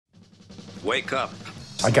Wake up.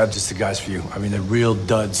 I got just the guys for you. I mean, they're real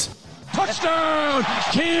duds. Touchdown,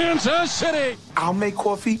 Kansas City! I'll make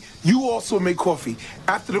coffee. You also make coffee.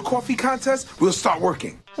 After the coffee contest, we'll start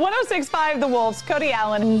working. 106.5 The Wolves, Cody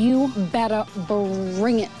Allen. You better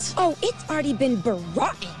bring it. Oh, it's already been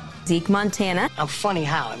brought. Zeke Montana. I'm funny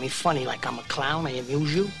how? I mean, funny like I'm a clown, I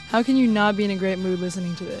amuse you. How can you not be in a great mood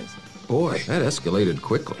listening to this? Boy, that escalated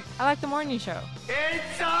quickly. I like the morning show.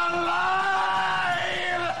 It's alive!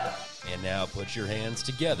 And now put your hands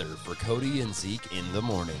together for Cody and Zeke in the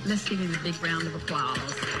morning. Let's give him a big round of applause.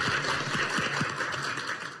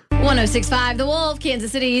 106.5 The Wolf,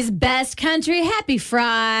 Kansas City's best country. Happy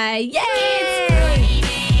Friday. Yay!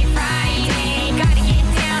 Friday, gotta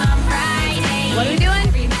get down on Friday. What are we doing?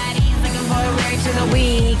 Everybody's looking forward to the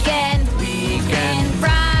weekend.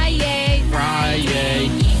 Friday.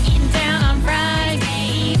 Getting down on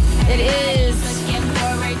Friday. It is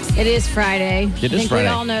Friday. It is I think Friday. we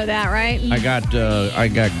all know that, right? I got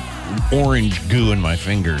orange goo in my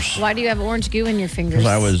fingers. Why do you have orange goo in your fingers? Because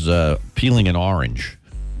I was peeling an orange.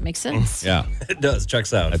 Makes sense. Yeah, it does.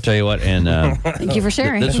 Checks out. I tell you what, and thank you for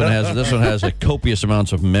sharing. This one has a copious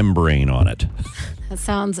amounts of membrane on it. That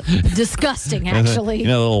sounds disgusting, actually. You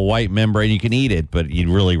know, a little white membrane. You can eat it, but you'd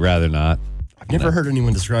really rather not. I've never heard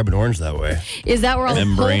anyone describe an orange that way. Is that where all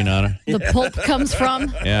membrane on it? The pulp comes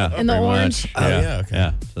from? Yeah, in the orange. Much. Yeah, okay.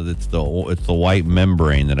 Yeah. So it's the white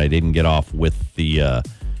membrane that I didn't get off with the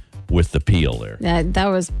peel there. That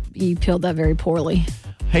was, you peeled that very poorly.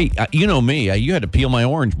 Hey, you know me. You had to peel my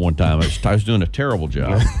orange one time. I was doing a terrible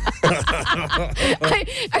job. Are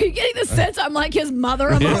you getting the sense I'm like his mother?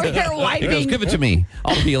 I'm over here wiping. He goes, give it to me.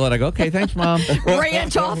 I'll peel it. I go, okay, thanks, Mom.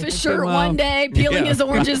 Ranch off his shirt one day, peeling his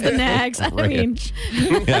oranges the next. I mean,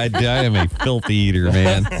 I am a filthy eater,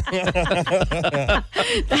 man. That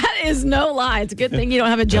is no lie. It's a good thing you don't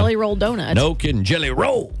have a jelly roll donut. No kidding. Jelly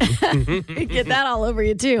roll. Get that all over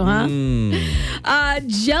you too, huh?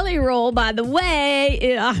 Jelly roll, by the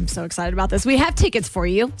way, I'm so excited about this. We have tickets for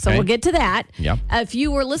you, so we'll get to that. Yep. If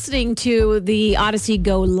you were listening to the Odyssey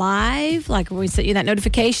Go Live, like we sent you that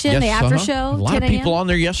notification, the after show, a lot of people on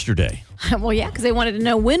there yesterday. Well, yeah, because they wanted to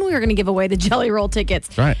know when we were going to give away the Jelly Roll tickets.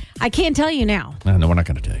 That's right. I can't tell you now. No, we're not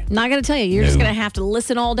going to tell you. Not going to tell you. You're just going to have to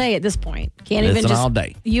listen all day at this point. Can't listen even just all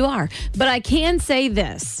day. You are. But I can say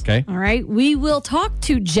this. Okay. All right. We will talk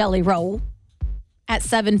to Jelly Roll at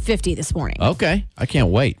 7:50 this morning. Okay. I can't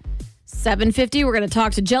wait. 7:50, we're going to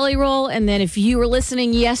talk to Jelly Roll. And then if you were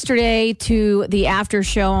listening yesterday to the after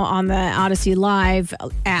show on the Odyssey Live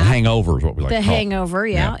app. The Hangover is what we like to call it. The Hangover,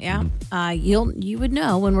 yeah. Mm-hmm. You would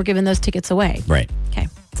know when we're giving those tickets away. Right. Okay.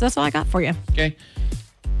 So that's all I got for you. Okay.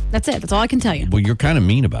 That's it. That's all I can tell you. Well, you're kind of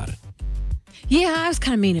mean about it. Yeah, I was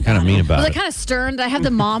kind of mean about it. Kind of mean about was it. I kind of stern? Did I have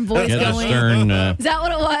the mom voice Yeah, going? the stern. Is that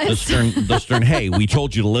what it was? The stern. Hey, we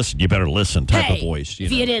told you to listen. You better listen. Type Hey, of voice.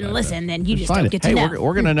 if you didn't listen, then you just don't get to hey, know.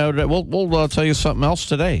 we're going to know that. We'll tell you something else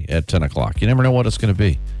today at 10 o'clock. You never know what it's going to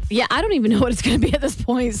be. Yeah, I don't even know what it's going to be at this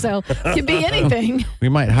point, so it could be anything. We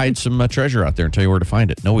might hide some treasure out there and tell you where to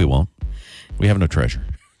find it. No, we won't. We have no treasure.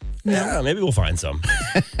 Yeah, maybe we'll find some.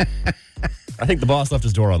 I think the boss left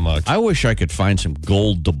his door unlocked. I wish I could find some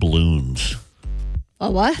gold doubloons. A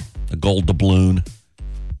what? A gold doubloon.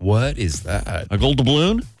 What is that? A gold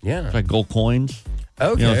doubloon? Yeah. It's like gold coins.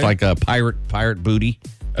 Okay. You know, it's like a pirate booty.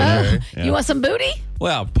 Okay. Yeah. You want some booty?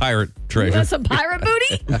 Well, pirate treasure. You want some pirate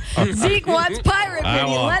booty? Zeke wants pirate booty. I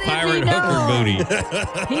want Let pirate it be known.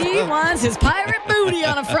 hooker booty. He wants his pirate booty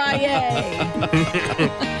on a Friday.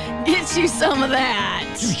 Get you some of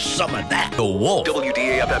that. Some of that. The Wolf.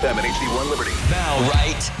 WDAF-FM and HD1 Liberty. Now,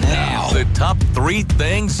 right now, the top 3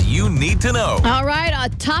 things you need to know. All right,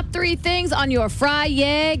 top 3 things on your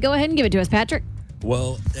Friday. Go ahead and give it to us, Patrick.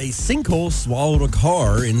 Well, a sinkhole swallowed a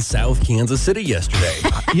car in South Kansas City yesterday.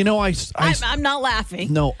 You know, I'm not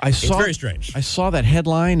laughing. No, I saw. It's very strange. I saw that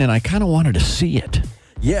headline and I kind of wanted to see it.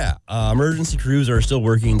 Yeah, emergency crews are still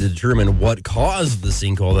working to determine what caused the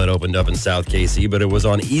sinkhole that opened up in South KC, but it was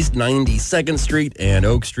on East 92nd Street and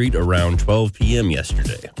Oak Street around 12 p.m.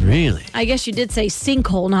 yesterday. Really? I guess you did say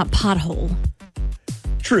sinkhole, not pothole.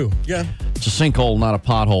 True, yeah. It's a sinkhole, not a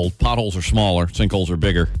pothole. Potholes are smaller. Sinkholes are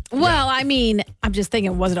bigger. Well, I mean, I'm just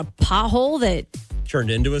thinking, was it a pothole that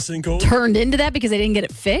turned into a sinkhole? Turned into that because they didn't get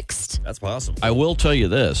it fixed? That's possible. I will tell you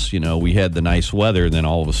this. You know, we had the nice weather, and then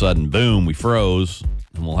all of a sudden, boom, we froze.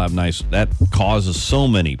 And we'll have nice. That causes so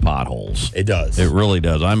many potholes. It does. It really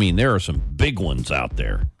does. I mean, there are some big ones out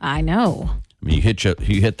there. I know. I mean, you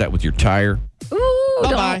hit that with your tire. Ooh,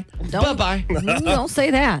 bye-bye. Don't, bye-bye. Don't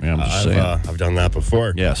say that. Yeah, I'm just saying. I've done that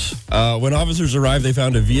before. Yes. When officers arrived, they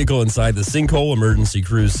found a vehicle inside the sinkhole. Emergency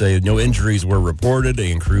crews say no injuries were reported,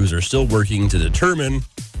 and crews are still working to determine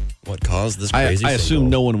what caused this crazy I assume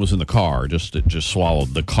no one was in the car. It just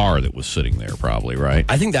swallowed the car that was sitting there, probably, right?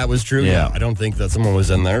 I think that was true. Yeah. I don't think that someone was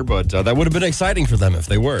in there, but that would have been exciting for them if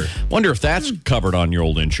they were. Wonder if that's covered on your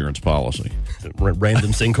old insurance policy.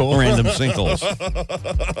 Random sinkhole? Random sinkholes.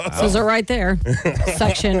 Says it right there.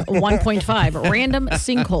 Section 1.5, random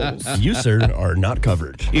sinkholes. You, sir, are not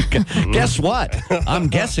covered. Guess what? I'm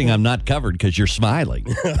guessing I'm not covered because you're smiling.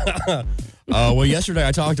 Well, yesterday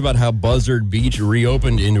I talked about how Buzzard Beach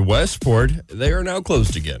reopened in Westport. They are now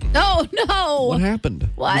closed again. Oh, no. What happened?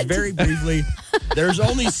 What? Very briefly, there's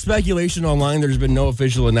only speculation online. There's been no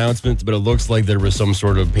official announcements, but it looks like there was some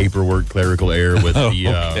sort of paperwork clerical error with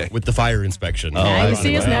the fire inspection. Now you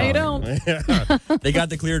see us, now you don't. They got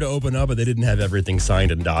the clear to open up, but they didn't have everything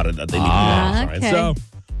signed and dotted that they needed to have signed. So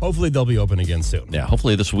hopefully they'll be open again soon. Yeah,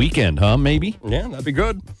 hopefully this weekend, huh? Maybe? Yeah, that'd be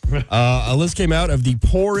good. A list came out of the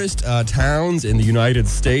poorest towns in the United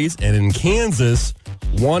States, and in Kansas,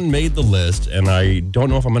 one made the list, and I don't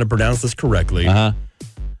know if I'm going to pronounce this correctly.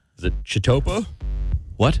 Is it Chetopa?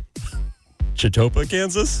 What? Chetopa,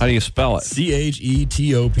 Kansas? How do you spell it?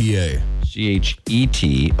 Chetopa.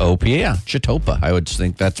 Chetopa. Yeah, Chetopa. I would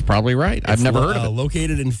think that's probably right. I've never heard of it.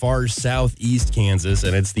 Located in far southeast Kansas,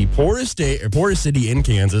 and it's the poorest city in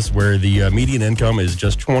Kansas, where the median income is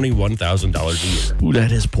just $21,000 a year. Ooh,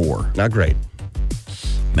 that is poor. Not great.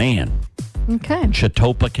 Man. Okay.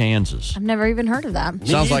 Chetopa, Kansas. I've never even heard of that.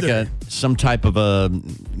 Sounds like some type of a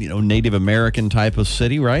Native American type of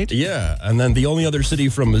city, right? Yeah, and then the only other city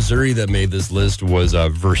from Missouri that made this list was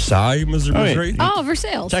Versailles, Missouri. Oh,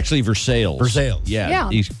 Versailles. It's actually Versailles. Versailles. Yeah.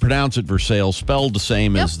 You pronounce it Versailles, spelled the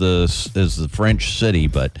same as the French city,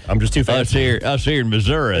 but I'm just too fancy. Us here in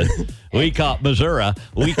Missouri, we call it Versailles.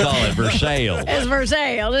 It's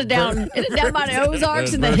Versailles. It's down by the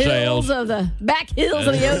Ozarks and the hills of the back hills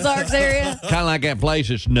of the Ozarks area. Kind of like that place.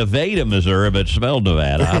 It's Nevada, Missouri, but it's spelled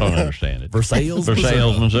Nevada. I don't understand it.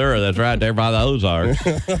 Versailles, Missouri. That's right there by the Ozarks.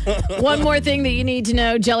 One more thing that you need to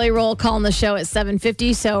know: Jelly Roll calling the show at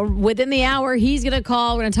 7:50. So within the hour, he's going to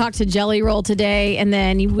call. We're going to talk to Jelly Roll today, and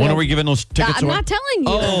then when are we giving those tickets? I'm not telling you.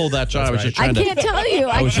 Oh, that's right. I was just trying I can't tell you.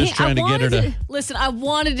 I was just trying to get her to listen. I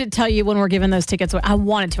wanted to tell you when we're giving those tickets. I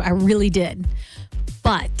wanted to. I really did,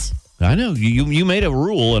 but. I know. You made a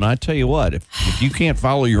rule, and I tell you what, if you can't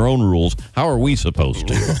follow your own rules, how are we supposed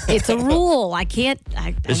to? It's a rule. I can't.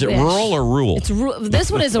 Is it rural or rule? It's this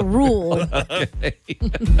one is a rule.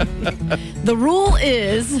 The rule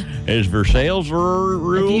is Versailles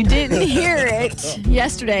rule? If you didn't hear it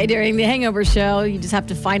yesterday during the Hangover show, you just have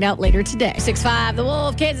to find out later today. 6'5", The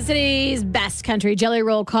Wolf, Kansas City's best country. Jelly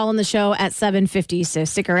Roll calling the show at 7:50, so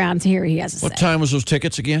stick around to hear what he has to say. What time was those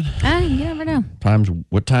tickets again? You never know.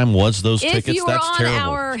 What time was those tickets? If you were on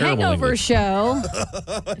our Hangover show,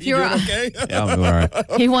 if you were okay? Yeah, I'm all right.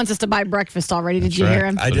 He wants us to buy breakfast already. Did you hear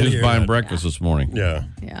him? I did. Who's buying breakfast this morning? Yeah.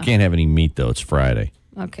 Can't have any meat though. It's Friday.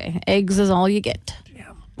 Okay, eggs is all you get.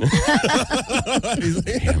 I'm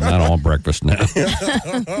not on breakfast now.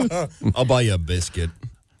 I'll buy you a biscuit.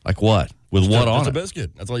 Like what? With what on it? It's a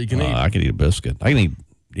biscuit. That's all you can eat. I can eat a biscuit. I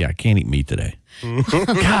can't eat meat today.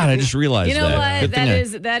 God, I just realized that. You know what?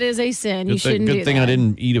 That is a sin. You shouldn't do that. Good thing I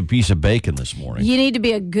didn't eat a piece of bacon this morning. You need to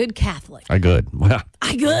be a good Catholic. I'm good.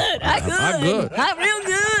 I'm good. I'm real good.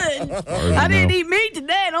 I didn't eat meat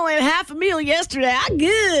today and only had half a meal yesterday. I'm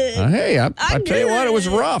good. Hey, I tell you what, it was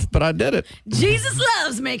rough, but I did it. Jesus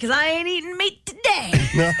loves me because I ain't eating meat today.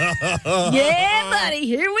 Yeah, buddy.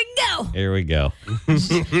 Here we go. Here we go.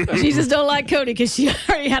 Jesus don't like Cody because she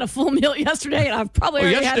already had a full meal yesterday, and I've probably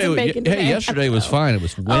already had some bacon today. Hey, yesterday was fine. It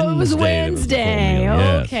was Wednesday. Oh, it was Wednesday.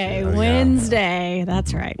 Okay, yes. Wednesday.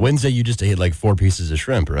 That's right. Wednesday, you just ate like 4 pieces of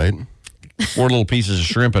shrimp, right? 4 little pieces of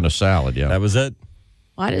shrimp and a salad, yeah. That was it?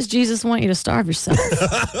 Why does Jesus want you to starve yourself?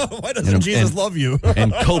 Why doesn't Jesus love you?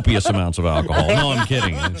 And copious amounts of alcohol. No, I'm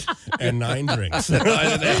kidding. And 9 drinks.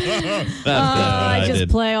 I just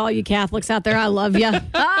play all you Catholics out there. I love you.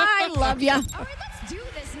 I love you. All right, let's do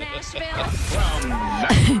this, Nashville. From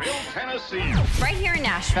Nashville, Tennessee. Right here in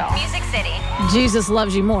Nashville. Music City. Jesus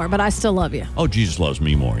loves you more, but I still love you. Oh, Jesus loves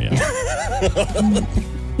me more, yeah.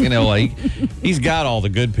 You know, he's got all the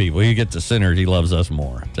good people. You get the sinners, he loves us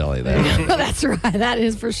more. I'll tell you that. That's right. That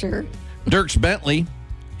is for sure. Dierks Bentley,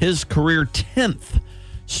 his career 10th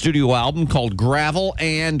studio album called Gravel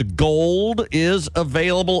and Gold is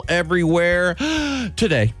available everywhere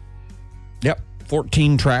today. Yep,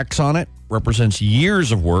 14 tracks on it. Represents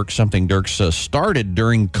years of work, something Dierks started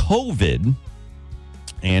during COVID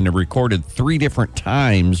and recorded 3 different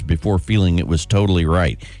times before feeling it was totally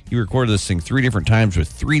right. He recorded this thing 3 different times with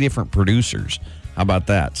 3 different producers. How about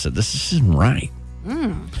that? So this isn't right.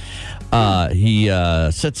 He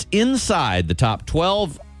sits inside the top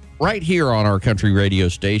 12 right here on our country radio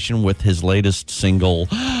station with his latest single,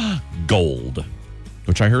 Gold,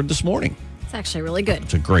 which I heard this morning. It's actually really good.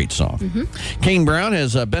 It's a great song. Kane Brown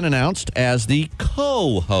has been announced as the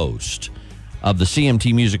co-host of the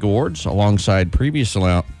CMT Music Awards alongside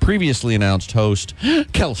previously announced host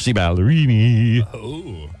Kelsey Ballerini.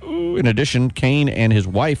 In addition, Kane and his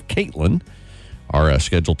wife, Caitlin, are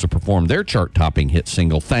scheduled to perform their chart-topping hit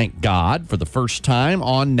single, Thank God, for the first time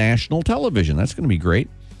on national television. That's going to be great.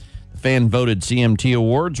 The fan-voted CMT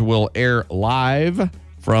Awards will air live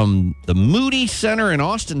from the Moody Center in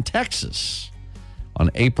Austin, Texas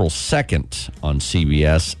on April 2nd on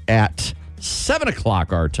CBS at 7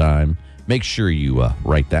 o'clock our time. Make sure you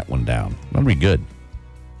write that one down. That'll be good.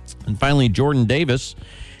 And finally, Jordan Davis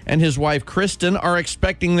and his wife, Kristen, are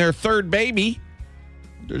expecting their third baby.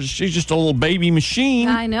 She's just a little baby machine.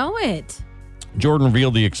 I know it. Jordan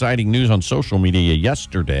revealed the exciting news on social media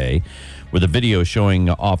yesterday with a video showing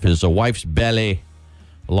off his wife's belly,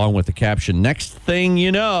 along with the caption, "Next thing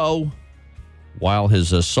you know," while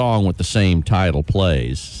his song with the same title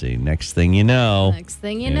plays. See, next thing you know. Next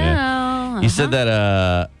thing you know. He said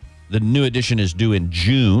that the new edition is due in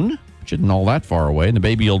June, which isn't all that far away. And the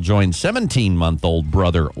baby will join 17-month-old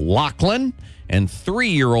brother Lachlan and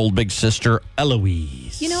 3-year-old big sister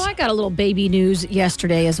Eloise. You know, I got a little baby news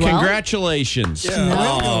yesterday as well. Congratulations.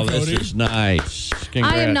 Oh, this is nice.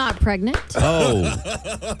 Congrats. I am not pregnant. Oh.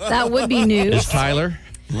 That would be news. Is Tyler?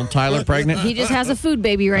 Little Tyler pregnant? He just has a food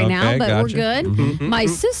baby right now, but gotcha. we're good. My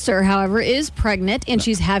sister, however, is pregnant, and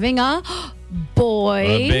she's having a boy.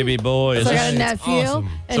 A baby boy. So I got a nephew. Awesome.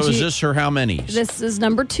 And So is this her how many? This is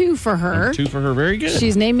number 2 for her. Number 2 for her. Very good.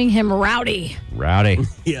 She's naming him Rowdy. Rowdy.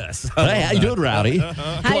 Yes. Hey, how you doing, Rowdy?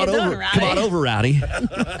 How you doing, Rowdy? Come on over, Rowdy.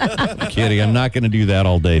 I'm kidding. I'm not going to do that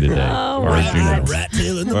all day today. Oh, as you know. Rat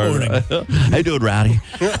tail in the morning. How you doing, Rowdy?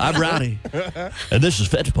 I'm Rowdy. And this is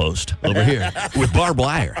Fetch Post over here with barbed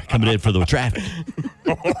wire coming in for the traffic.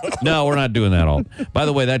 No, we're not doing that all. By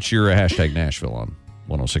the way, that's your hashtag Nashville on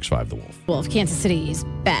 106.5 The Wolf. Wolf, Kansas City's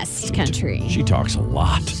best country. She talks a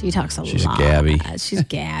lot. She talks a lot. She's Gabby. She's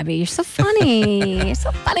Gabby. You're so funny. You're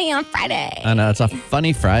so funny on Friday. I know, it's a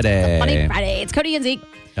funny Friday. Funny Friday. It's Cody and Zeke.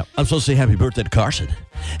 Yep. I'm supposed to say happy birthday to Carson.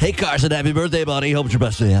 Hey, Carson, happy birthday, buddy. Hope it's your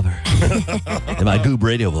best day ever. In my Goob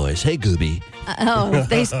radio voice. Hey, Gooby.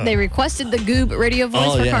 They requested the Goob radio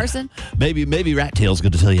voice for Carson. Maybe Rat Tail's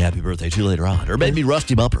going to tell you happy birthday too later on. Or maybe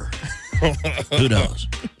Rusty Bumper. Who knows?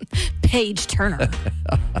 Paige Turner.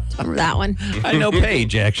 Remember that one? I know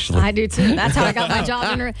Paige, actually. I do too. That's how I got my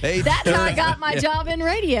job in That's how I got my job in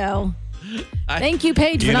radio. Thank you,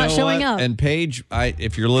 Paige, for not showing up. And Paige,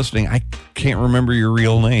 if you're listening, I can't remember your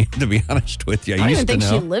real name, to be honest with you. I don't even think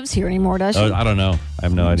she lives here anymore, does she? I don't know. I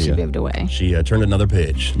have no idea. She moved away. She turned another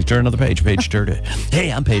page. You turned another page, Paige Turner.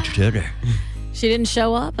 Hey, I'm Paige Turner. She didn't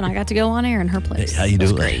show up, and I got to go on air in her place. Hey, how you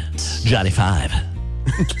doing? Great. Johnny 5.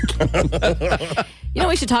 You know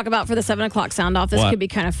what we should talk about for the 7 o'clock sound off? This What? could be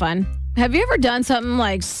kind of fun. Have you ever done something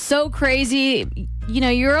like so crazy? You know,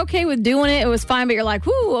 you're okay with doing it. It was fine, but you're like,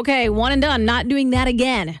 whoo, okay, one and done. Not doing that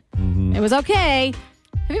again. It was okay.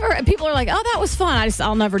 Have you ever, people are like, oh, that was fun.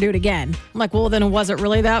 I'll never do it again. I'm like, well, then was it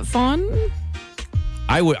really that fun?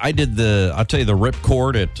 I did I'll tell you, the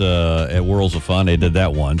ripcord at Worlds of Fun. They did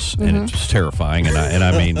that once, and it was terrifying. And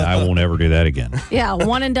I mean, I won't ever do that again. Yeah,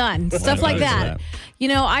 one and done. Stuff like that. You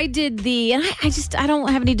know, I did and I don't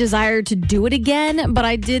have any desire to do it again, but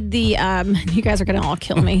I did the, you guys are going to all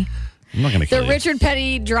kill me. I'm not going to kill The you. Richard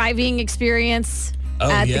Petty driving experience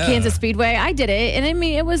at the Kansas Speedway. I did it, and I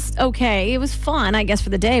mean, it was okay. It was fun, I guess, for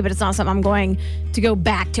the day, but it's not something I'm going to go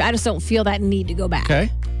back to. I just don't feel that need to go back.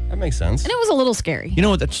 Okay. That makes sense. And it was a little scary. You know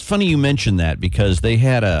what? That's funny you mentioned that, because they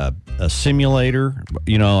had a simulator.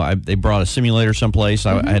 You know, they brought a simulator someplace.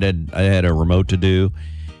 I had a remote to do,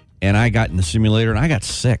 and I got in the simulator and I got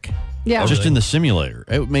sick. Yeah. Just in the simulator.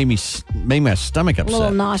 It made my stomach upset. A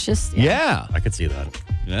little nauseous. Yeah. I could see that.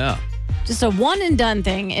 Yeah. Just a one and done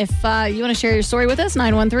thing. If you want to share your story with us,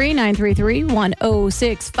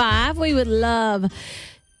 913-933-1065. We would love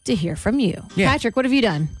to hear from you. Yeah. Patrick, what have you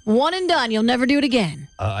done? One and done. You'll never do it again.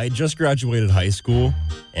 I just graduated high school,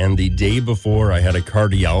 and the day before I had a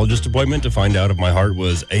cardiologist appointment to find out if my heart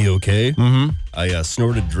was A-OK. I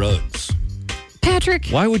snorted drugs. Patrick.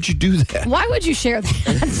 Why would you do that? Why would you share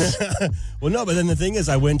that? Well, no, but then the thing is,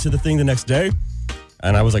 I went to the thing the next day,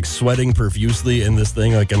 and I was like sweating profusely in this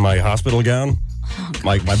thing, like in my hospital gown.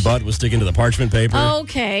 My butt was sticking to the parchment paper.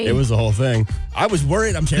 Okay. It was the whole thing. I was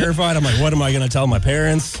worried. I'm terrified. I'm like, what am I going to tell my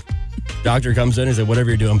parents? Doctor comes in and said, whatever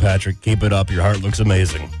you're doing, Patrick, keep it up. Your heart looks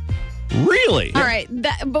amazing. Really? All right,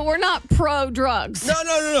 but we're not pro drugs.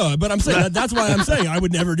 No. But I'm saying that's why I'm saying I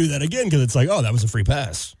would never do that again because it's like, oh, that was a free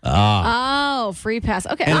pass. Oh, free pass.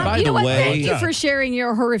 Okay. And by you know the what? way- Thank you for sharing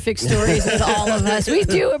your horrific stories with all of us. We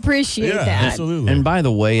do appreciate that. Absolutely. And by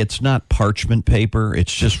the way, it's not parchment paper.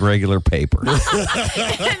 It's just regular paper.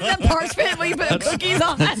 The parchment we put cookies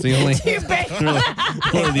on. That's the only- To bake.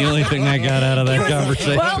 Really the only thing I got out of that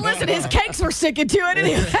conversation. Well, listen, his cakes were sticking to it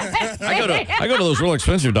anyway. I go to those real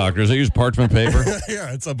expensive doctors. They use parchment paper.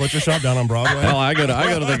 Yeah, it's a butcher shop down on Broadway. Well, I go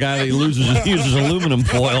to the guy that uses aluminum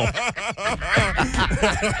foil.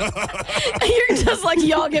 You're just like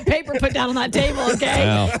y'all get paper put down on that table, okay?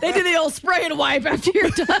 Wow. They do the old spray and wipe after you're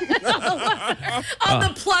done on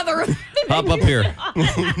the pleather. Hop up here.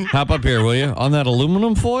 Hop up here, will you? On that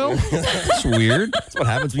aluminum foil? That's weird. That's what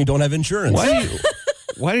happens when you don't have insurance.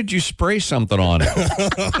 Why did you spray something on it?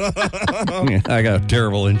 Yeah, I got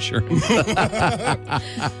terrible insurance.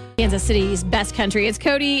 Kansas City's best country. It's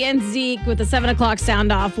Cody and Zeke with the 7 o'clock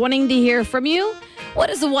sound off. Wanting to hear from you. What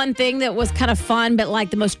is the one thing that was kind of fun, but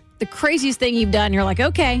like the craziest thing you've done? You're like,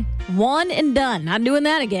 okay, one and done. Not doing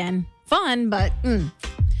that again. Fun, but And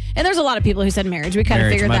there's a lot of people who said marriage. We kind of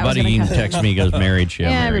figured that was going to come. My buddy texts me, he goes, marriage. Yeah,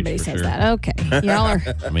 marriage, everybody for says sure. that. Okay. Y'all are.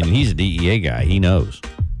 I mean, he's a DEA guy. He knows.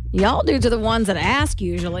 Y'all dudes are the ones that ask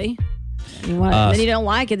usually. Then you don't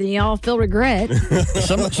like it, then y'all feel regret.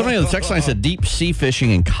 Somebody on the text line said deep sea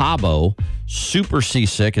fishing in Cabo, super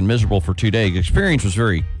seasick and miserable for 2 days. The experience was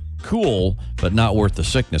very cool, but not worth the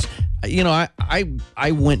sickness. You know,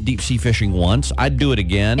 I went deep sea fishing once. I'd do it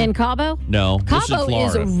again. In Cabo? No, this is Cabo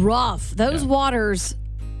Florida. is rough. Those waters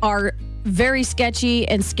are very sketchy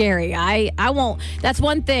and scary. I won't. That's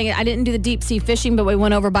one thing. I didn't do the deep sea fishing, but we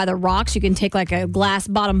went over by the rocks. You can take like a glass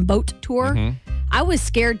bottom boat tour. Mm-hmm. I was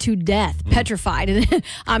scared to death, petrified. And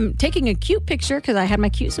I'm taking a cute picture because I had my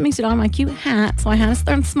cute swimming suit on, my cute hat, so I had a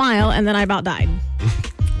stern smile, and then I about died.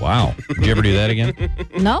 Wow. Did you ever do that again?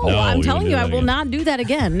 No, I'm you telling wouldn't you, do I that will again. not do that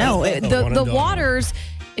again. No, the waters.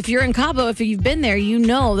 If you're in Cabo, if you've been there, you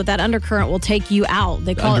know that undercurrent will take you out.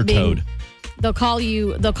 They call it being. They'll call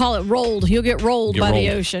it rolled. You'll get rolled by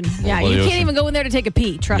the ocean. Yeah, by the you can't ocean. even go in there to take a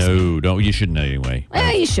pee. Trust me. No, don't. You shouldn't anyway.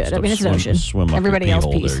 You should. I mean, it's an ocean. Swim up Everybody your else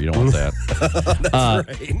pee hole pees. there. You don't want that.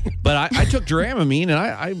 That's right. But I took Dramamine,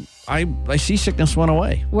 and I seasickness went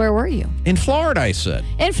away. Where were you? In Florida, I said.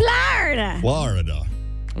 In Florida. Florida.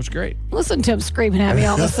 It was great. Listen to him screaming at me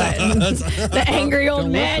all of a sudden. The angry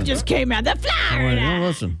old man just came out. The Florida. Don't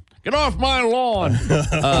listen. Get off my lawn.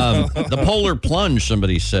 The polar plunge,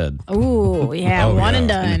 somebody said. Ooh, yeah, one and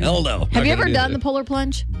done. Hell no. Have you ever done the polar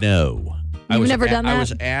plunge? No. You've never done that? I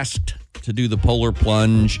was asked to do the polar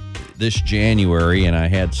plunge this January, and I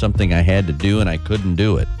had something I had to do, and I couldn't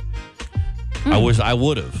do it. I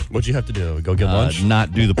would have. What'd you have to do? Go get lunch?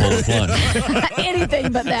 Not do the polar plunge.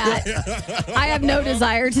 Anything but that. I have no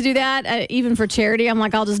desire to do that, even for charity. I'm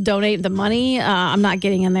like, I'll just donate the money. I'm not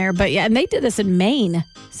getting in there. But yeah, and they did this in Maine.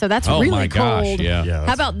 So that's really my gosh, cold. yeah.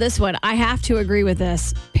 How about this one? I have to agree with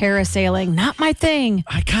this. Parasailing, not my thing.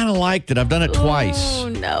 I kind of liked it. I've done it twice. Oh,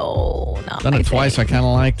 no, not Done my it twice. thing. I kind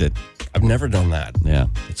of liked it. I've never done that. Yeah,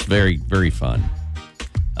 it's very, very fun.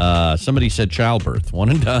 Somebody said childbirth. One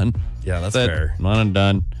and done. Yeah, that's fair. One and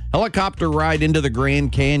done. Helicopter ride into the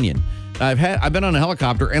Grand Canyon. I've been on a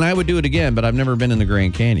helicopter, and I would do it again, but I've never been in the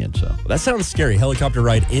Grand Canyon. So That sounds scary. Helicopter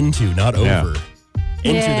ride into, not over. Yeah.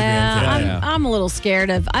 Into the Grand Canyon. I'm a little scared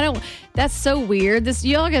of. That's so weird.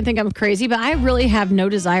 Y'all gonna think I'm crazy, but I really have no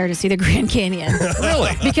desire to see the Grand Canyon. Really?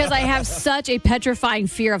 Because I have such a petrifying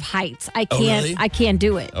fear of heights. I can't. really? I can't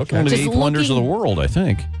do it. one of the Just eight wonders of the world, I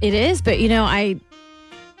think. It is, but the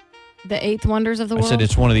eighth wonders of the world. I said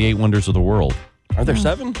it's one of the 8 wonders of the world. Are there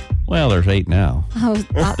 7? Well, there's 8 now.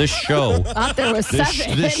 I This show. thought there was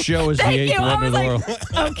 7. This show is the Thank 8th you. I wonder of was the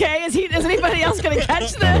like, world. okay, is anybody else going to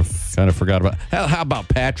catch this? Kind of forgot about. How about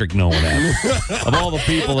Patrick knowing that? Of all the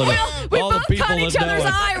people that, We all both the people caught each that other's know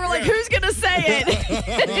it. eye. We're like, who's going to say it?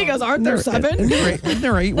 And he goes, aren't there 7? Isn't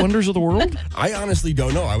there 8 wonders of the world? I honestly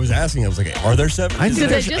don't know. I was asking. I was like, are there 7? I think Did they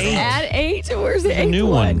there's just 8. add 8? Where's the There's a 8th new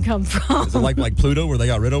one one. come from? Is it like Pluto where they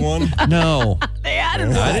got rid of one? No. They added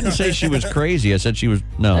I one. didn't say she was crazy. I said she was.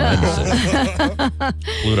 No, I didn't say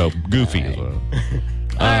Pluto. Goofy. All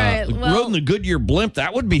right. Well, Rode in the Goodyear blimp.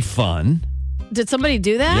 That would be fun. did somebody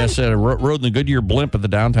do that? Yes, rode in the Goodyear blimp at the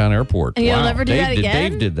downtown airport. And you'll never do that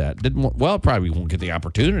again? Dave did that. Probably won't get the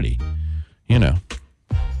opportunity. You know.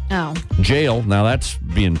 Oh. Jail. Now that's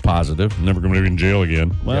being positive. Never going to be in jail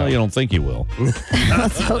again. Well, you don't think you will.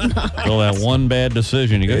 Let's hope not. So that one bad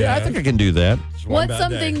decision, you go, yeah, I think I can do that. What's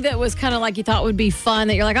something that was kind of like you thought would be fun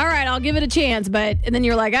that you're like, all right, I'll give it a chance, and then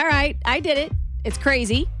you're like, all right, I did it. It's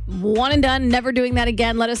crazy. One and done, never doing that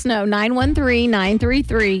again. Let us know.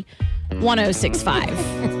 913-933-1065.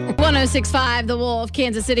 1065, The Wolf,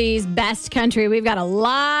 Kansas City's best country. We've got a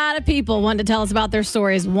lot of people wanting to tell us about their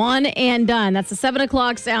stories. One and done. That's the 7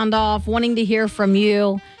 o'clock sound off, wanting to hear from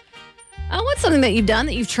you. What's something that you've done,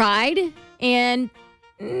 that you've tried, and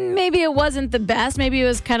maybe it wasn't the best. Maybe it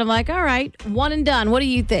was kind of like, all right, one and done. What do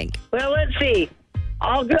you think? Well, let's see.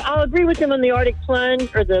 I'll agree with him on the Arctic plunge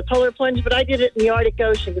or the polar plunge, but I did it in the Arctic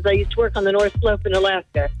Ocean because I used to work on the North Slope in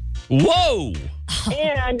Alaska. Whoa!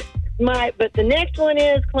 And but the next one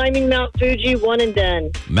is climbing Mount Fuji, one and done.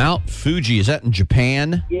 Mount Fuji, is that in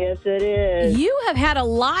Japan? Yes, it is. You have had a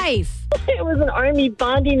life. It was an Army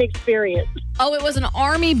bonding experience. Oh, it was an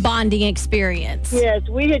Army bonding experience. Yes,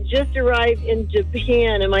 we had just arrived in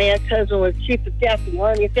Japan, and my ex-husband was Chief of Staff of the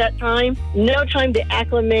Army at that time. No time to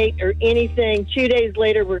acclimate or anything. 2 days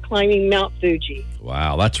later, we're climbing Mount Fuji.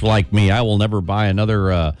 Wow, that's like me. I will never buy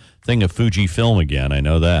another thing of Fuji film again. I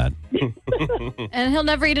know that. And he'll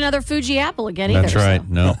never eat another Fuji apple again either. That's right.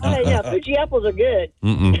 No. Yeah, Fuji apples are good.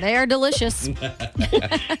 They are delicious.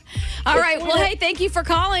 All right. Well, hey, thank you for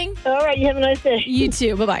calling. All right. You have a nice day. You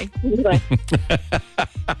too. Bye-bye. Bye.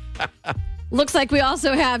 Looks like we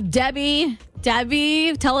also have Debbie.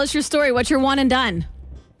 Debbie, tell us your story. What's your one and done?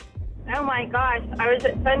 Oh, my gosh. I was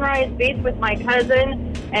at Sunrise Beach with my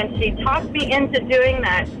cousin, and she talked me into doing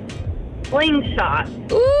that slingshot.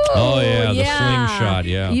 Ooh, oh, yeah, the slingshot,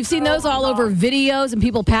 yeah. You've seen those all over videos and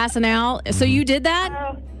people passing out. So you did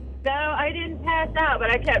that? No, I didn't pass out, but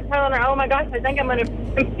I kept telling her, oh, my gosh, I think I'm going to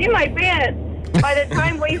pee my pants. By the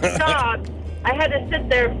time we stopped, I had to sit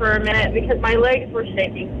there for a minute because my legs were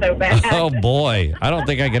shaking so bad. Oh, boy. I don't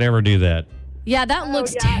think I could ever do that. Yeah, that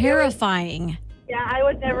looks terrifying. Yeah, I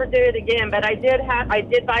would never do it again, but I did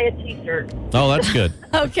buy a T-shirt. Oh, that's good.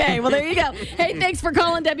 Okay, well, there you go. Hey, thanks for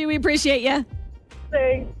calling, Debbie. We appreciate you.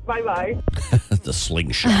 Thanks. Bye-bye. The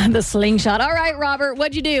slingshot. The slingshot. All right, Robert,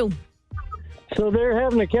 what'd you do? So they're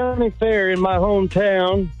having a county fair in my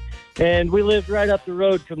hometown, and we lived right up the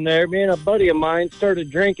road from there. Me and a buddy of mine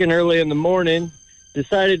started drinking early in the morning,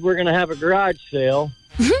 decided we're going to have a garage sale.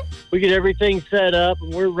 We get everything set up,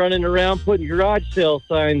 and we're running around putting garage sale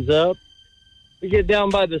signs up. We get down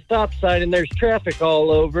by the stop sign, and there's traffic all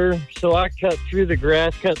over. So I cut through the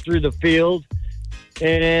grass, cut through the field,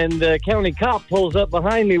 and the county cop pulls up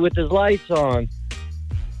behind me with his lights on.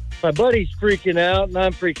 My buddy's freaking out, and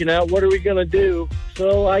I'm freaking out. What are we going to do?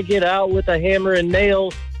 So I get out with a hammer and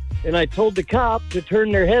nails, and I told the cop to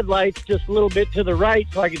turn their headlights just a little bit to the right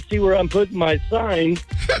so I could see where I'm putting my sign.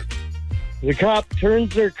 The cop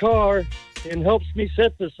turns their car and helps me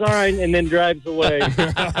set the sign and then drives away.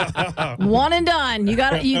 One and done. You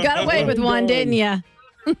got away with one, didn't you?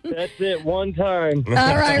 That's it, one time. All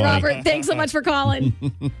right, Robert. Thanks so much for calling.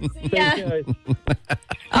 Yeah.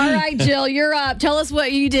 All right, Jill, you're up. Tell us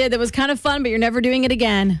what you did that was kind of fun, but you're never doing it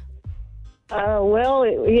again. Well,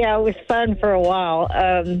 it was fun for a while.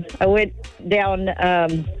 I went down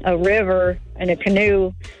a river in a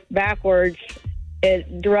canoe backwards,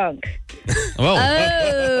 drunk.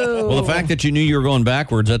 Well, the fact that you knew you were going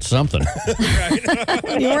backwards, that's something.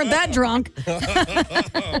 You weren't that drunk.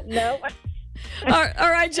 No. All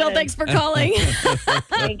right, Jill, thanks for calling.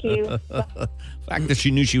 Thank you. The fact that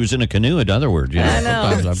she knew she was in a canoe, in other words. You know, I know.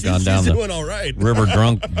 Sometimes I've gone down the doing all right. river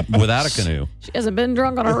drunk without a canoe. She hasn't been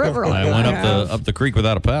drunk on a river. I went up the creek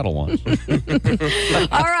without a paddle once.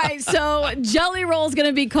 All right, so Jelly Roll's going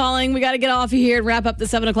to be calling. We got to get off of here and wrap up the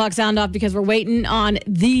 7 o'clock sound off because we're waiting on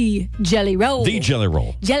the Jelly Roll. The Jelly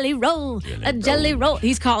Roll. Jelly Roll. Jelly Roll.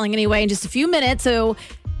 He's calling anyway in just a few minutes, so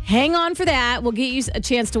hang on for that. We'll get you a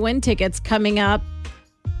chance to win tickets coming up.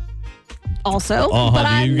 Also, but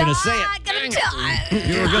I'm not going to tell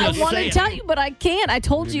you. I want to tell you, but I can't. I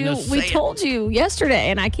told you. We told you yesterday,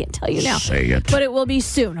 and I can't tell you now. Say it. But it will be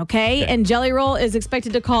soon, okay? And Jelly Roll is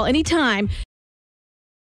expected to call anytime.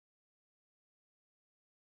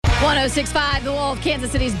 1065, The Wolf,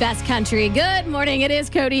 Kansas City's best country. Good morning. It is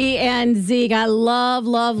Cody and Zeke. I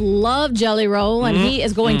love Jelly Roll, and he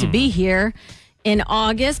is going to be here in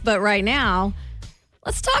August. But right now,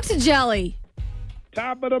 let's talk to Jelly.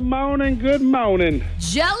 Top of the morning, good morning.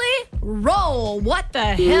 Jelly Roll, what the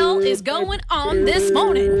hell is going on this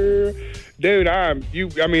morning? Dude, you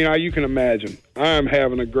can imagine. I am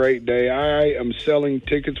having a great day. I am selling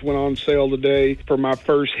tickets, went on sale today for my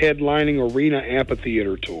first headlining arena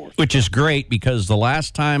amphitheater tour. Which is great because the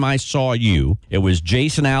last time I saw you, it was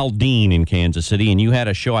Jason Aldean in Kansas City, and you had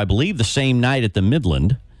a show, I believe, the same night at the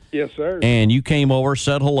Midland. Yes, sir. And you came over,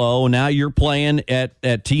 said hello. Now you're playing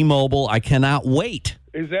at T-Mobile. I cannot wait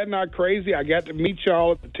Is that not crazy? I got to meet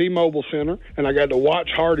y'all at the T-Mobile Center, and I got to watch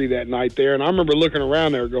Hardy that night there. And I remember looking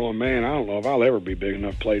around there going, man, I don't know if I'll ever be big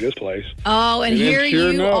enough to play this place. Oh, and then here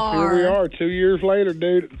sure you enough, are. Here we are 2 years later,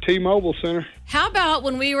 dude, at the T-Mobile Center. How about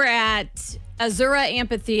when we were at Azura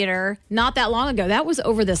Amphitheater not that long ago? That was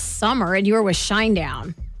over the summer, and you were with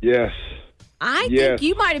Shinedown. Yes. I think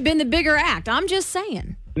you might have been the bigger act. I'm just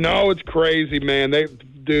saying. No, it's crazy, man. I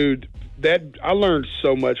learned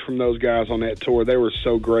so much from those guys on that tour. They were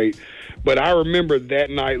so great. But I remember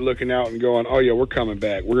that night looking out and going, "Oh yeah, we're coming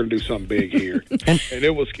back. We're going to do something big here." and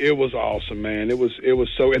it was awesome, man. It was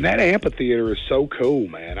so. And that amphitheater is so cool,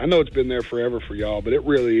 man. I know it's been there forever for y'all, but it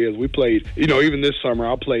really is. We played, even this summer,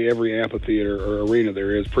 I'll play every amphitheater or arena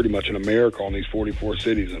there is pretty much in America on these 44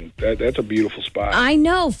 cities, and that's a beautiful spot. I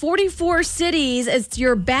know, 44 cities. It's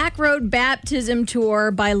your Back Road Baptism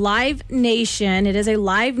Tour by Live Nation. It is a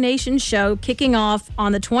Live Nation show kicking off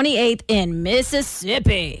on the 28th in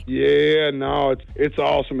Mississippi. Yeah, no, it's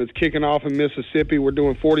awesome. It's kicking off in Mississippi. We're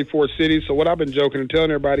doing 44 cities. So what I've been joking and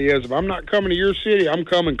telling everybody is, if I'm not coming to your city, I'm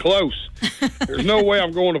coming close. There's no way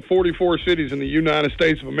I'm going to 44 cities in the United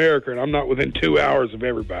States of America, and I'm not within 2 hours of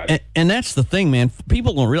everybody. And that's the thing, man.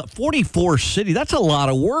 People don't realize 44 cities. That's a lot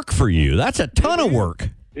of work for you. That's a ton of work.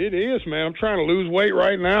 It is, man. I'm trying to lose weight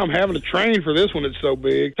right now. I'm having to train for this one. It's so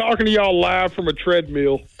big. Talking to y'all live from a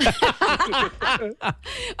treadmill.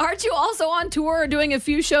 Aren't you also on tour or doing a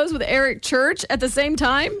few shows with Eric Church at the same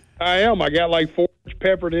time? I am. I got like 4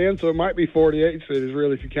 peppered in, so it might be 48 cities,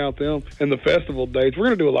 really, if you count them. And the festival dates. We're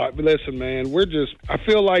going to do a lot. But listen, man, I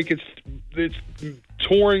feel like it's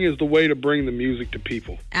touring is the way to bring the music to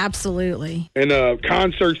people. Absolutely. And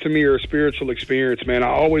concerts to me are a spiritual experience, man. I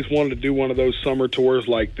always wanted to do one of those summer tours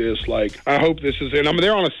like this. Like, I hope this is, and I'm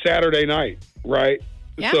there on a Saturday night, right?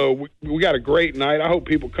 Yeah. So we got a great night. I hope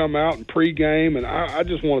people come out and pregame, and I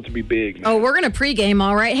just want it to be big, man. Oh, we're going to pregame,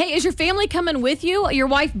 all right. Hey, is your family coming with you? Your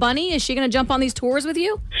wife, Bunny, is she going to jump on these tours with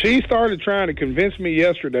you? She started trying to convince me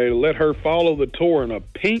yesterday to let her follow the tour in a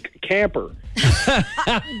pink camper.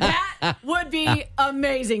 That would be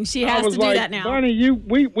amazing. She has to do that now. Bunny,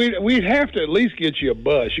 we'd have to at least get you a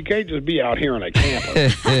bus. You can't just be out here in a camper.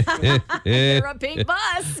 You're a pink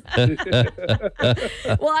bus.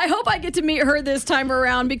 Well, I hope I get to meet her this time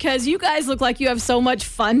around because you guys look like you have so much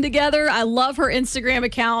fun together. I love her Instagram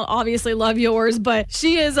account. Obviously love yours, but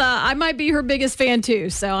she is, I might be her biggest fan too.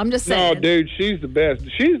 So I'm just saying. No, dude, she's the best.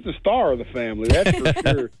 She's the star of the family. That's for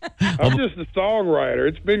sure. I'm just a songwriter.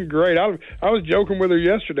 It's been great. I was joking with her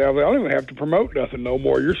yesterday. I was like, I don't even have to promote nothing no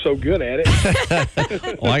more. You're so good at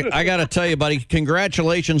it. Well, I got to tell you, buddy,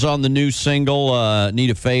 congratulations on the new single, Need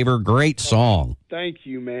a Favor. Great song. Thank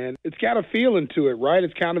you, man. It's got a feeling to it, right?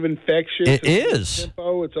 It's kind of infectious. It is.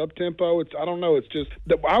 It's up-tempo. I don't know. It's just,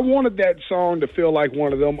 I wanted that song to feel like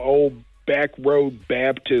one of them old back road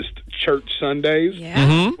Baptist church Sundays. Yeah.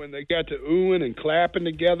 Mm-hmm. When they got to oohing and clapping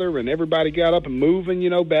together and everybody got up and moving,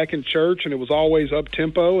 back in church, and it was always up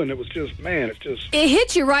tempo, and it was just, man, it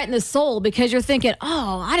hits you right in the soul because you're thinking,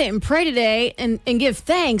 oh, I didn't pray today and give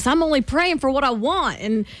thanks. I'm only praying for what I want.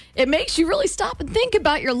 And it makes you really stop and think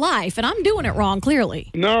about your life. And I'm doing it wrong,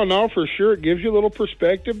 clearly. No, for sure. It gives you a little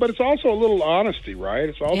perspective, but it's also a little honesty, right?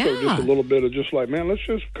 It's also just a little bit of just like, man, let's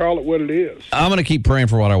just call it what it is. I'm going to keep praying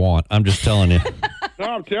for what I want. I'm just telling you. No,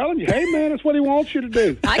 I'm telling you. Hey, man, that's what he wants you to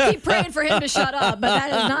do. I keep praying for him to shut up, but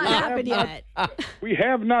that has not happened yet. We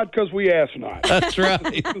have not because we ask not. That's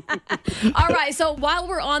right. All right, so while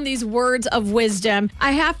we're on these words of wisdom,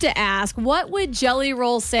 I have to ask, what would Jelly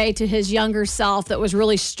Roll say to his younger self that was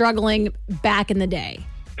really struggling back in the day?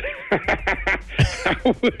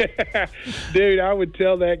 Dude, I would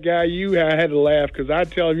tell that guy, I had to laugh because I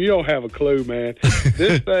tell him, you don't have a clue, man.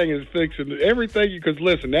 This thing is fixing everything. Because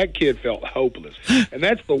listen, that kid felt hopeless, and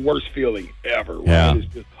that's the worst feeling ever. Right? Yeah.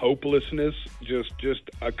 It's just hopelessness, just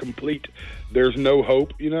a complete. There's no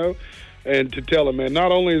hope, And to tell him, man,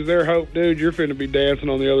 not only is there hope, dude, you're finna be dancing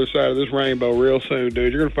on the other side of this rainbow real soon,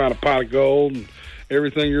 dude. You're gonna find a pot of gold and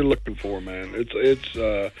everything you're looking for, man.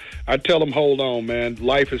 I tell them, hold on, man.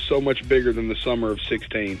 Life is so much bigger than the summer of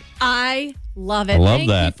 16. I love it. Love Thank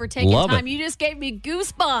that. you for taking Love time. it. You just gave me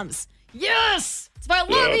goosebumps. Yes! That's why I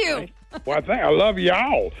love you. Well, I love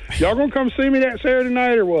y'all. Y'all gonna come see me that Saturday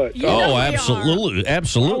night or what? Absolutely.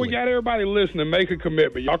 Absolutely. Oh, we got everybody listening. Make a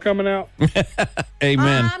commitment. Y'all coming out?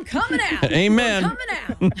 Amen. I'm coming out. Amen. I'm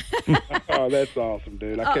coming out. Oh, that's awesome,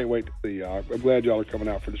 dude. I can't wait to see y'all. I'm glad y'all are coming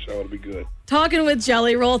out for the show. It'll be good. Talking with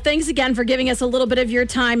Jelly Roll. Thanks again for giving us a little bit of your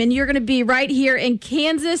time. And you're going to be right here in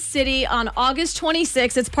Kansas City on August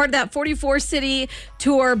 26th. It's part of that 44-city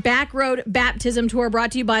tour, Back Road Baptism Tour,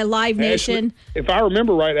 brought to you by Live Nation. If I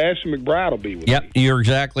remember right, Ashley McBride will be with Yep, me. you're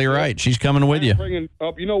exactly right. She's coming with you. Bringing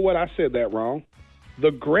up, you know what? I said that wrong.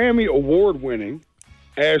 The Grammy Award-winning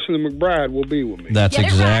Ashley McBride will be with me. That's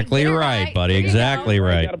exactly right, buddy. Exactly I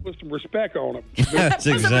right. got to put some respect on him. That's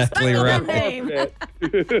exactly right.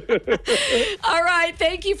 All right.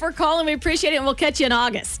 Thank you for calling. We appreciate it, and we'll catch you in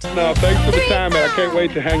August. No, thanks for the time, man. I can't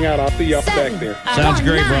wait to hang out. I'll see y'all back there. Sounds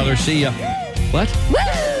great, brother. See ya. What?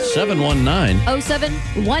 719.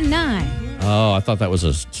 0719. Oh, I thought that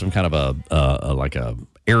was some kind of a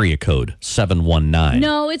area code. 719.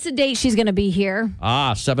 No, it's a date she's going to be here.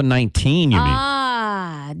 719. You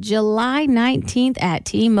mean? July 19th at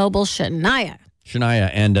T-Mobile Shania.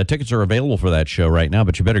 And tickets are available for that show right now,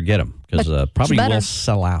 but you better get them because probably will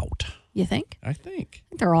sell out. You think? I think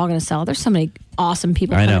they're all going to sell. There's so many awesome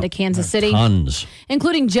people coming to Kansas City. Tons.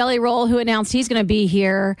 Including Jelly Roll, who announced he's going to be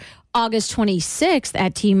here August 26th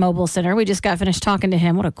at T-Mobile Center. We just got finished talking to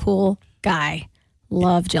him. What a cool guy.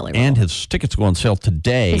 Love Jelly Roll. And his tickets go on sale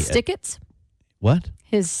today. His tickets? What?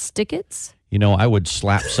 His tickets? You know, I would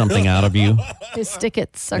slap something out of you. His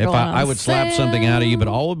tickets are If going on I would slap sale. something out of you, but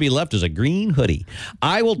all would be left is a green hoodie.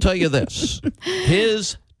 I will tell you this.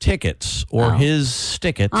 His tickets or his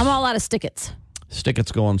stickets. I'm all out of stickets.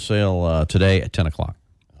 Stickets go on sale today at 10 o'clock.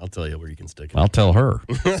 I'll tell you where you can stick it. I'll tell her.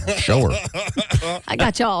 Show her. I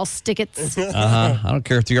got y'all stickets. I don't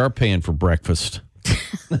care if you are paying for breakfast.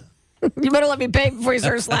 You better let me pay before you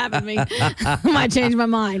start slapping me. I might change my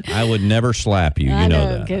mind. I would never slap you. I You know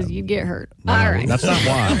know, that. because you get hurt. No, All right. That's not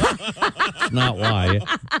why. That's not why.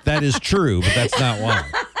 That is true, but that's not why.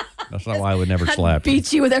 That's not why I would never slap you.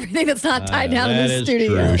 Beat you with everything that's not tied down in That the is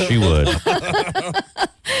studio. true. She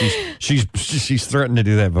would. She's threatened to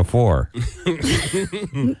do that before.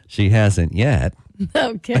 She hasn't yet.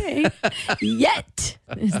 Okay. Yet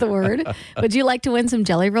is the word. Would you like to win some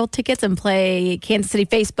Jelly Roll tickets and play Kansas City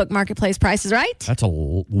Facebook Marketplace Prices Right? That's a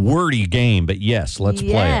wordy game, but yes, let's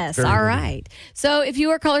play it. Yes, Very all wordy. right. So if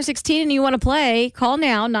you are caller 16 and you want to play, call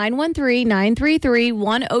now,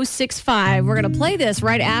 913-933-1065. We're going to play this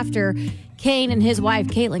right after Kane and his wife,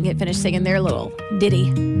 Caitlin, get finished singing their little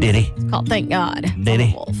ditty. It's called Thank God.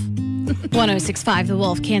 Ditty. Wolf. 1065 The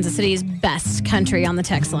Wolf, Kansas City's best country on the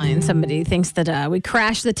text line. Somebody thinks that we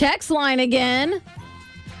crashed the text line again,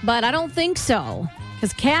 but I don't think so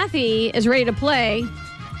because Kathy is ready to play.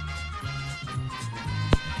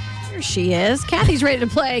 Here she is. Kathy's ready to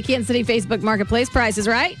play Kansas City Facebook Marketplace Prices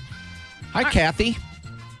Right. Hi, Kathy.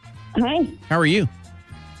 Hi, How are you?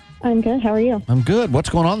 I'm good. How are you? I'm good. What's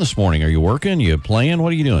going on this morning? Are you working? You playing?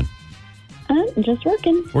 What are you doing? I'm just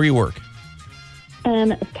working. Where you work?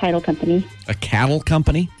 A title company. A cattle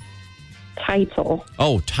company? Title.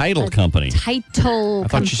 Oh, title company. Title I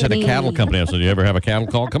thought you said a cattle company. I said, do you ever have a cattle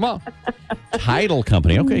call? Come on. Title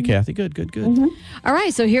company. Okay, Kathy. Good. All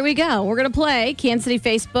right, so here we go. We're going to play Kansas City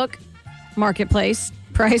Facebook Marketplace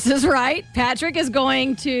Prices Right. Patrick is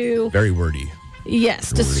going to... Very wordy.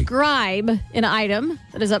 Yes, describe an item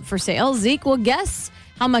that is up for sale. Zeke will guess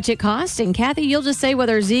how much it costs, and Kathy, you'll just say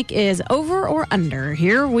whether Zeke is over or under.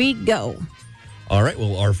 Here we go. All right,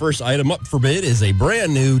 well, our first item up for bid is a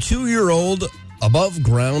brand new 2-year-old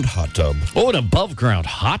above-ground hot tub. Oh, an above-ground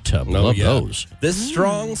hot tub. Love those. This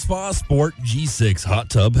Strong Spa Sport G6 hot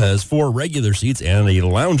tub has 4 regular seats and a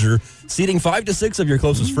lounger, seating 5 to 6 of your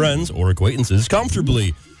closest friends or acquaintances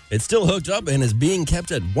comfortably. It's still hooked up and is being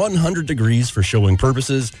kept at 100 degrees for showing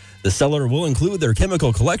purposes. The seller will include their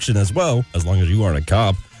chemical collection as well, as long as you aren't a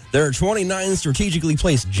cop. There are 29 strategically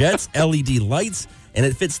placed jets, LED lights, and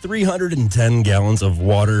it fits 310 gallons of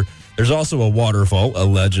water. There's also a waterfall,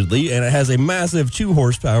 allegedly, and it has a massive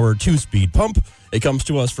 2-horsepower, 2-speed pump. It comes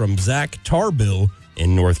to us from Zach Tarbill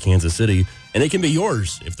in North Kansas City, and it can be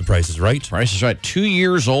yours if the price is right. Price is right. 2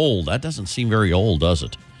 years old. That doesn't seem very old, does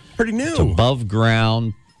it? Pretty new. It's above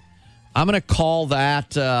ground. I'm going to call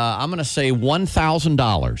that, I'm going to say $1,000.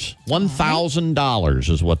 $1,000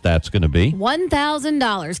 is what that's going to be.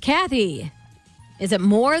 $1,000. Kathy, is it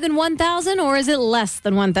more than $1,000 or is it less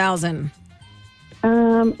than $1,000?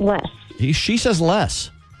 Less. She says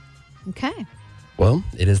less. Okay. Well,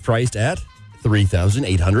 it is priced at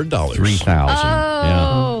 $3,800. $3,000.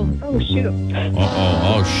 Oh. Yeah. Oh, shoot.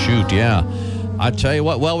 Oh, shoot. Yeah. I tell you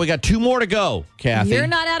what. Well, we got 2 more to go, Kathy. You're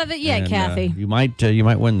not out of it yet, And, Kathy. you might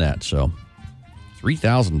win that. So,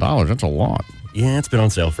 $3,000. That's a lot. Yeah, it's been on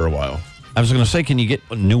sale for a while. I was going to say, can you get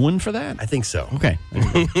a new one for that? I think so. Okay.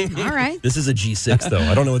 All right. This is a G6, though.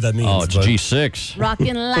 I don't know what that means. Oh, it's but G6.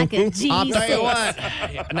 Rocking like a G6. I'll tell you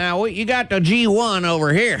what. Now, you got the G1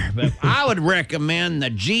 over here, but I would recommend the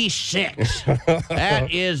G6.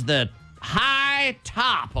 That is the high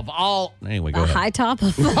top of all. Anyway, go The ahead. high top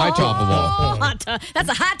of all. High top of all. hot tub. That's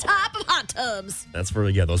a hot top of hot tubs. That's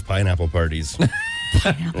for, those pineapple parties.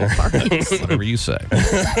 Whatever you say.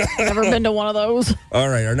 Never been to one of those. All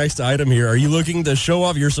right, our next item here. Are you looking to show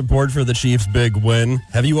off your support for the Chiefs' big win?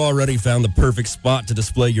 Have you already found the perfect spot to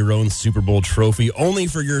display your own Super Bowl trophy, only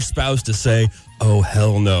for your spouse to say, oh,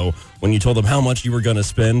 hell no, when you told them how much you were going to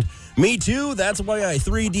spend? Me too. That's why I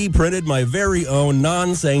 3D printed my very own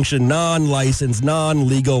non-sanctioned, non-licensed,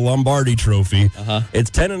 non-legal Lombardi trophy. It's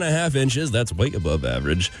 10.5 inches. That's way above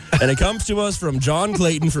average. And it comes to us from John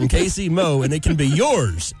Clayton from KC Mo, and it can be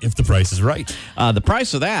yours if the price is right. The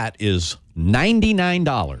price of that is $99.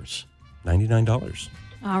 $99.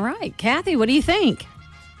 All right. Kathy, what do you think?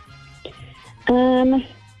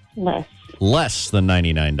 Less. Less than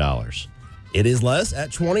 $99. It is less at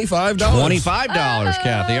 $25. $25,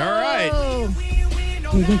 Kathy. All right.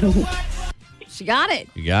 She got it.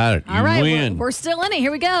 You got it. All You right. win. We're still in it.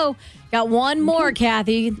 Here we go. Got one more,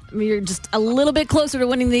 Kathy. You're just a little bit closer to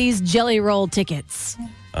winning these Jelly Roll tickets.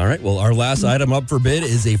 All right. Well, our last item up for bid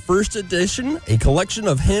is a first edition, a collection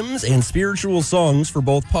of hymns and spiritual songs for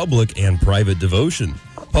both public and private devotion.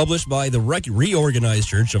 Published by the Reorganized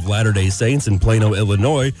Church of Latter-day Saints in Plano,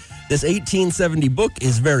 Illinois, this 1870 book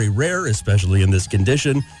is very rare, especially in this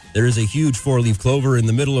condition. There is a huge four-leaf clover in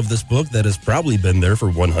the middle of this book that has probably been there for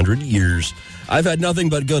 100 years. I've had nothing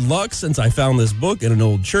but good luck since I found this book in an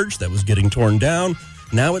old church that was getting torn down.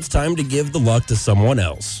 Now it's time to give the luck to someone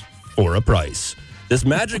else for a price. This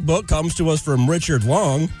magic book comes to us from Richard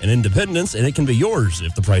Long in Independence, and it can be yours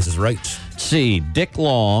if the price is right. Let's see, Dick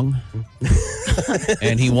Long,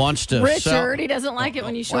 and he wants to Richard, sell. he doesn't like it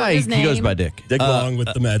when you shorten his name. He goes by Dick. Dick Long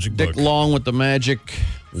with the magic book. Dick Long with the magic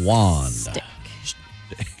wand. Stick.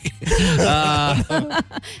 You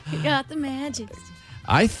got the magic.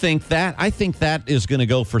 I think that is going to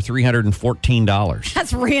go for $314.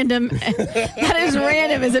 That's random. That is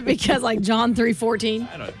random. Is it because like John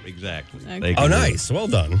 3:14? I don't exactly. Okay. Oh, nice. Well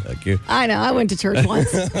done. Thank you. I know. I went to church once.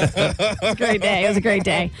 It was a great day. It was a great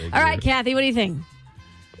day. All right, Kathy, what do you think?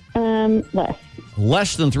 Less.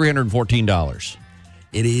 Less than $314.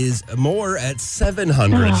 It is more at $700.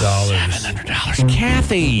 $700.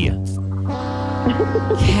 Kathy.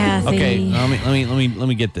 Kathy. Okay, let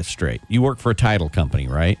me get this straight. You work for a title company,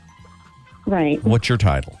 right? Right. What's your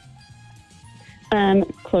title?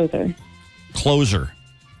 Closer. Closer.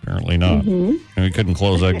 Apparently not. We couldn't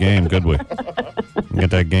close that game, could we? Get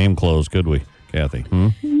that game closed, could we, Kathy?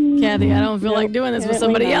 Kathy, I don't feel like doing this with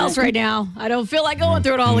somebody else right now. I don't feel like going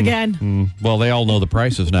through it all again. Well, they all know the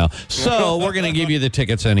prices now. So we're going to give you the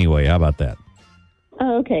tickets anyway. How about that?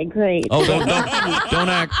 Oh, okay, great. Oh, don't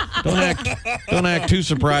act too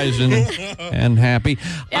surprised and happy.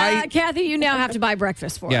 Kathy, you now have to buy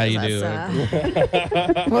breakfast for us. Yeah, you do.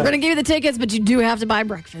 We're going to give you the tickets, but you do have to buy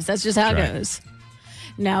breakfast. That's just how it goes.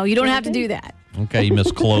 No, you don't have to do that. Okay,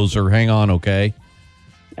 Miss Closer. Hang on, okay?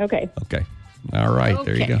 Okay. Okay. All right,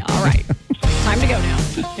 there you go. All right. Time to go now.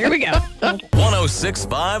 Here we go.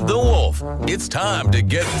 106.5 The Wolf. It's time to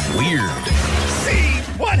get weird. See,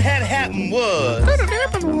 what had happened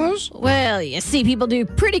was... Well, you see, people do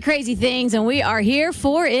pretty crazy things, and we are here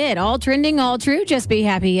for it. All trending, all true. Just be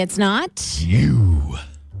happy it's not you.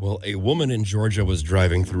 Well, a woman in Georgia was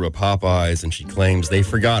driving through a Popeyes, and she claims they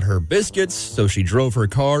forgot her biscuits, so she drove her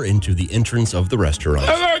car into the entrance of the restaurant.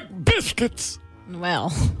 I like biscuits.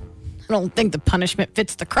 Well, I don't think the punishment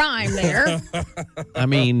fits the crime there. I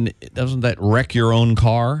mean, doesn't that wreck your own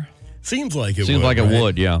car? Seems like it would. Seems like it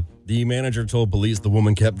would, yeah. The manager told police the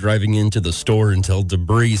woman kept driving into the store until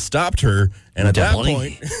debris stopped her, and at that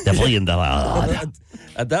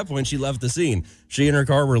point, she left the scene. She and her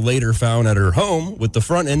car were later found at her home with the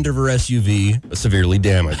front end of her SUV severely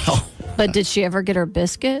damaged. But did she ever get her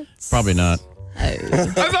biscuits? Probably not. I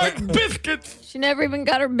like biscuits. She never even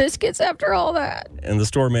got her biscuits after all that. And the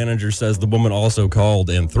store manager says the woman also called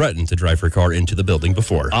and threatened to drive her car into the building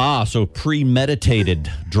before. So premeditated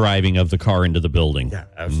driving of the car into the building. Yeah,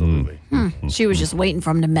 absolutely. She was just waiting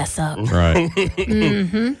for him to mess up. Right.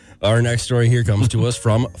 Our next story here comes to us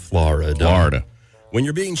from Florida. When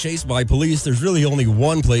you're being chased by police, there's really only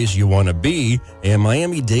one place you want to be, and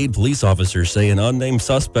Miami-Dade police officers say an unnamed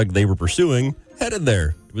suspect they were pursuing headed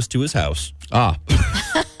there. It was to his house.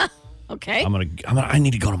 Okay. I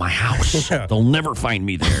need to go to my house. They'll never find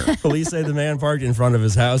me there. Police say the man parked in front of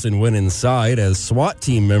his house and went inside. As SWAT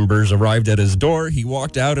team members arrived at his door, he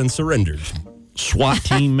walked out and surrendered. SWAT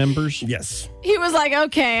team members? Yes. He was like,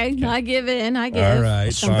 okay, I give in. I give. All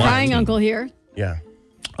right, Some fine. crying uncle here. Yeah.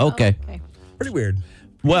 Okay. Pretty weird.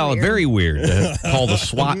 Well, very weird to call the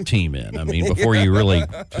SWAT team in. I mean, before you really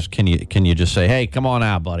just can you just say, "Hey, come on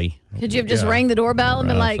out, buddy." Could you have just rang the doorbell and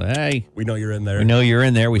been like, "Hey, we know you're in there. We know you're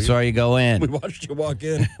in there. We saw you go in. We watched you walk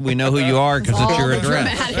in. We know who you are because it's your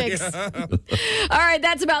address." All right,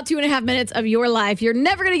 that's about 2.5 minutes of your life you're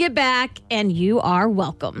never going to get back, and you are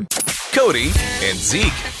welcome. Cody and Zeke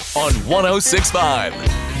on 106.5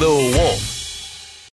 The Wolf.